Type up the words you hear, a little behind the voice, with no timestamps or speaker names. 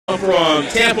from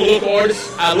Tampa local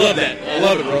artists. I love that. I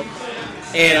love it, bro.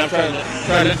 And I'm trying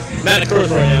to not to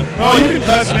curse right now. Oh, you can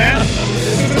cuss, man.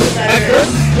 I curse?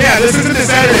 Yeah, this isn't the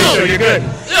Saturday show. You're good.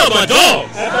 Yo, my dog.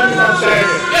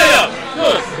 Yeah.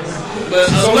 Good. But,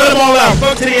 so let them all out.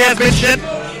 Fuck to the ass bitch shit.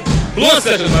 Blunt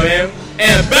sessions, my man.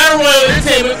 And Battle Royal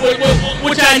Entertainment,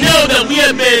 which I know that we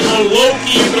have been on low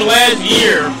key for the last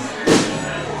year.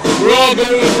 We're all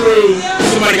going through.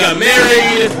 Somebody got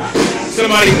married.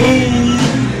 Somebody moved.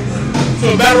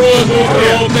 So Battle Royal is going through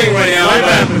the whole thing right now.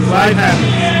 Life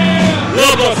happens.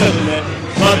 Love Blunt sessions, man.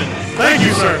 Love it. Thank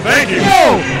you, sir. Thank you.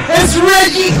 Yo, it's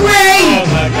Reggie Gray. Oh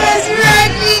my God. It's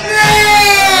Reggie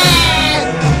Gray.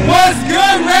 What's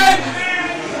good, Reg?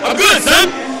 I'm good, son.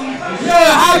 Yo,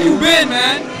 how you been,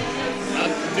 man?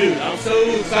 Dude, I'm so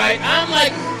excited. I'm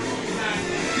like,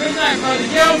 Good night, brother.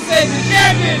 You know what I'm saying? The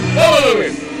champion.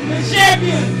 wait. The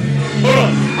champion. Hold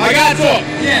on. I gotta talk.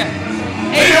 Yeah.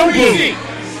 A3C.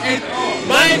 And,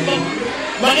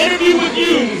 My interview with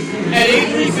you at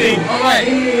A3C. all right.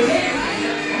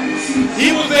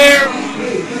 He was there.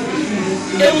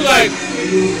 It was like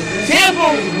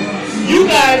Tampa. You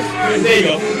guys. There you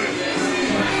go.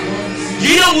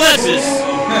 Gino Lexus,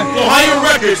 Ohio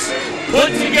Records,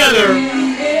 put together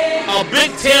a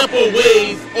big Tampa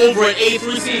wave over at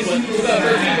A3C. What,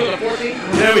 2013 or 14?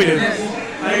 Yeah, we did.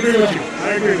 I agree with you.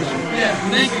 Yeah,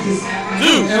 thank you.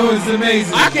 Dude, It was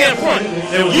amazing. I can't front.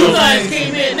 You guys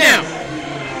came in now.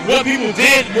 What people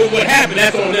did, what happened,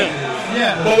 that's on them.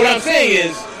 Yeah. But what I'm saying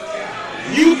is,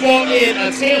 you brought in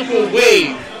a Tampa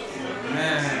wave.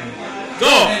 Man.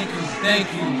 Dog.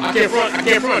 Thank you. I can't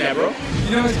front that, bro.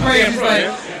 You know what's crazy? It's like,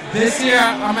 this year,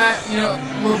 I'm at,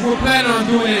 we're planning on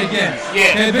doing it again.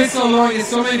 Yeah. It's been so long, and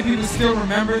so many people still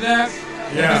remember that.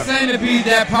 Yeah. It's starting to be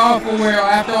that powerful where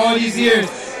after all these years,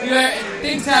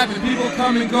 things happen, people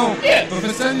come and go. Yeah. But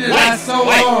for something that lasts so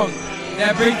long,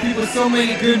 that brings people so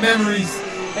many good memories,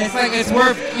 it's like it's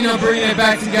worth, bringing it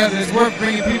back together. It's worth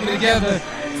bringing people together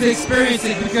to experience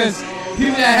it, because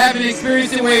people that haven't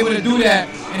experienced it were able to do that.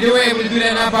 And they were able to do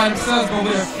that not by themselves, but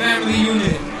with a family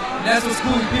unit. And that's what's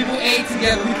cool. People ate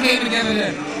together. We came together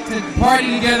to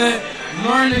party together,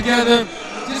 learn together,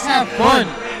 just have fun.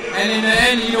 And in the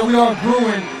end, we all grew.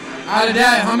 And out of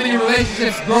that, how many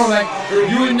relationships grow? Like,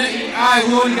 you and I,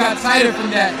 we only got tighter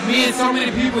from that. Me and so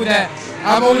many people that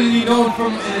I've only known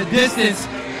from in a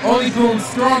distance only grew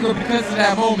stronger because of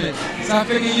that moment. So I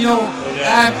figure,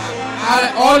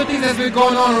 all the things that's been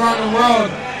going on around the world,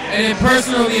 and then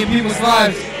personally in people's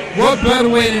lives, what better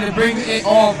way than to bring it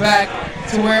all back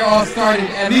to where it all started,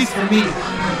 at least for me.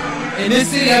 In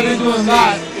this city, I've been doing a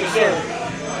lot. Yes, sir.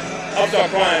 I'm start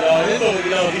crying, dog. This is what we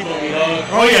know. People be hugged.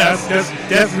 Oh yeah,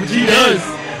 that's what he does.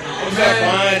 I'm start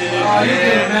crying. You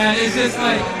did, man. It's just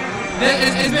like,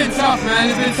 it's been tough,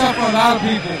 man. It's been tough for a lot of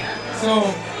people.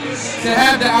 So, to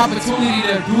have the opportunity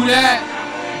to do that,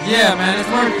 yeah, man,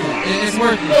 it's worth it. It's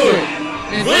worth it.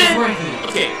 It's worth it.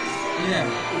 Okay. Yeah.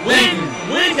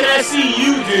 When can I see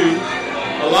you do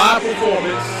a live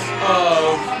performance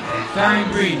of Dying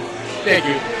Breed? Thank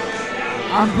you.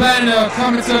 I'm planning to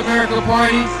come to America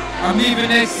party. I'm leaving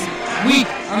next week.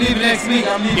 I'm leaving the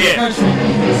country.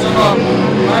 So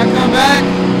when I come back,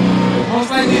 most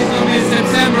likely it's going to be in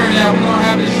September that we're going to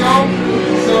have the show.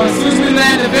 So as soon as we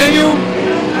land the venue,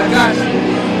 I got you.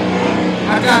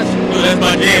 Dude, that's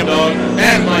my jam, dog.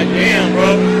 That's my jam,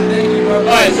 bro. Thank you, bro. All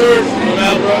right, sir. I'm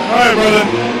out, bro. All right, brother.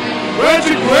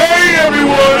 Reggie Gray,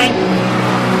 everyone.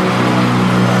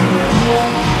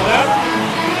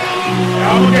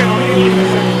 I'm okay.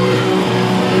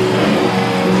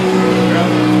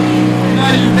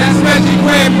 That's Reggie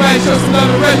Gray. Everybody show some love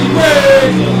to Reggie Gray.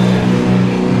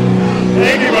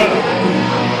 Thank you, brother.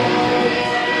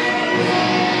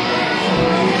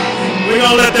 We're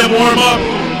gonna let them warm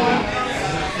up.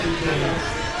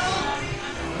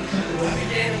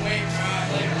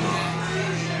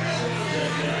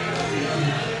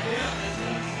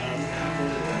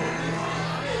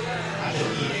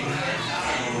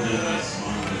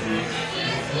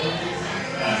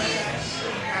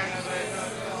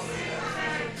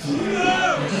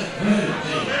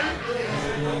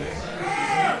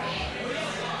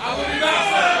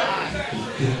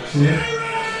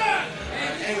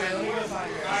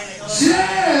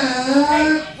 Yeah.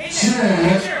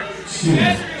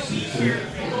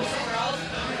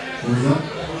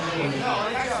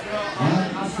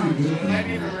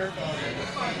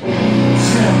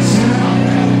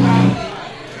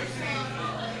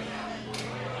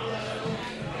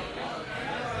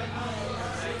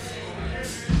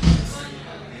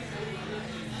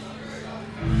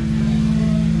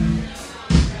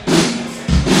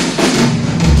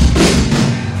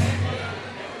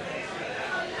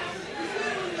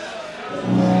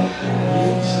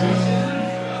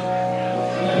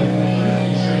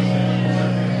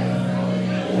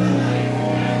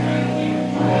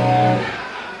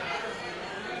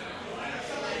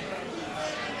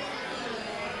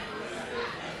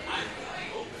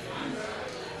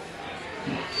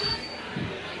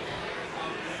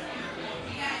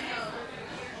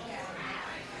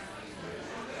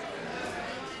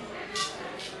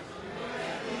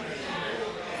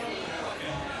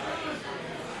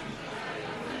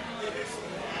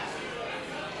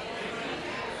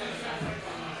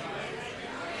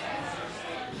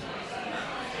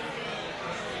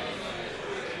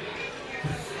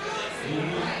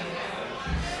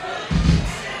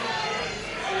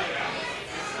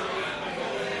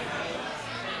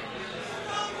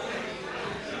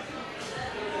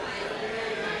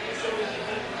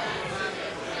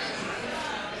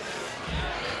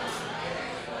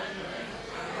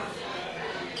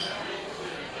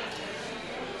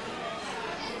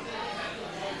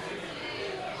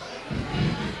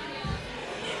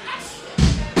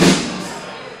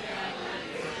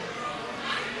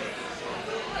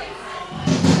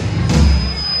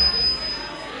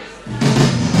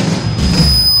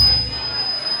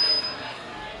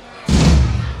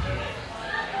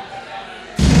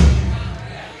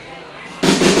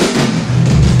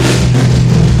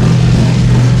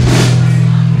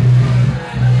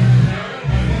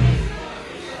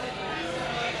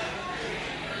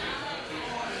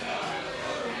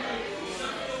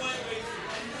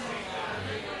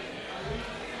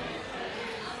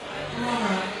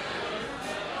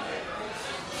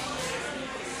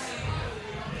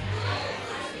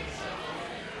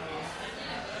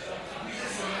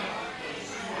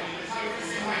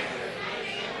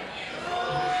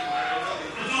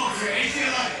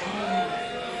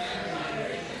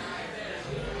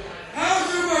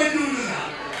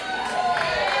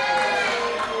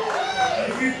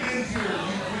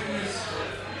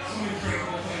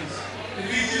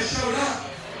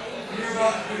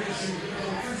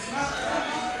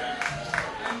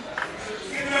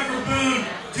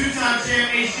 Two-time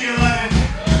champ, HD11.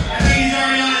 I think he's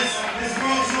already on this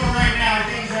world tour right now. I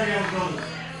think he's already on the building.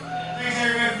 Thanks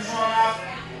everybody for showing up.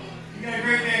 You got a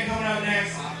great band coming up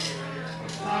next.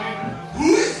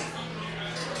 Who is it?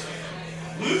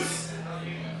 Loose?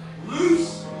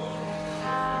 Loose?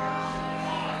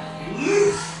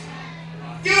 Loose?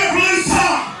 Give it up for Loose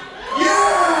Tom!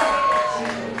 Yeah!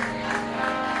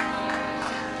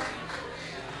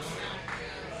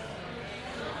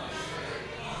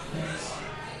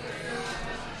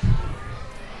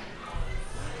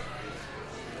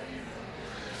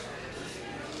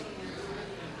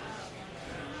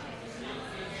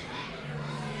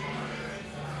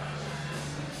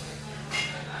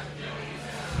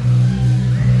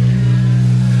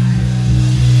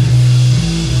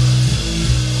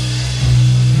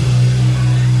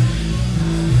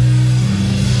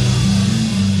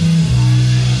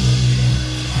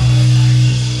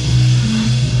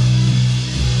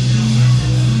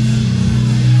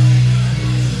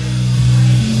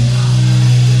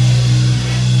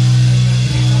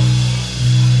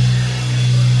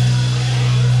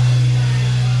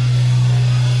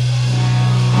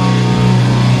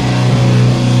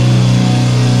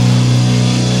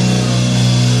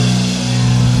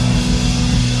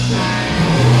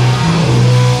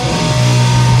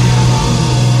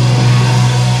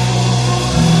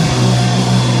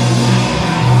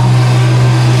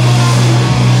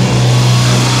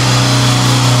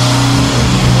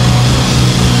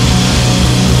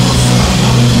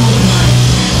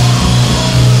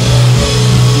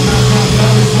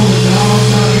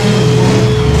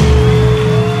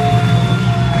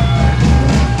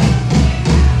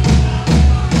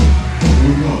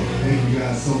 Thank you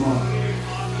guys so much.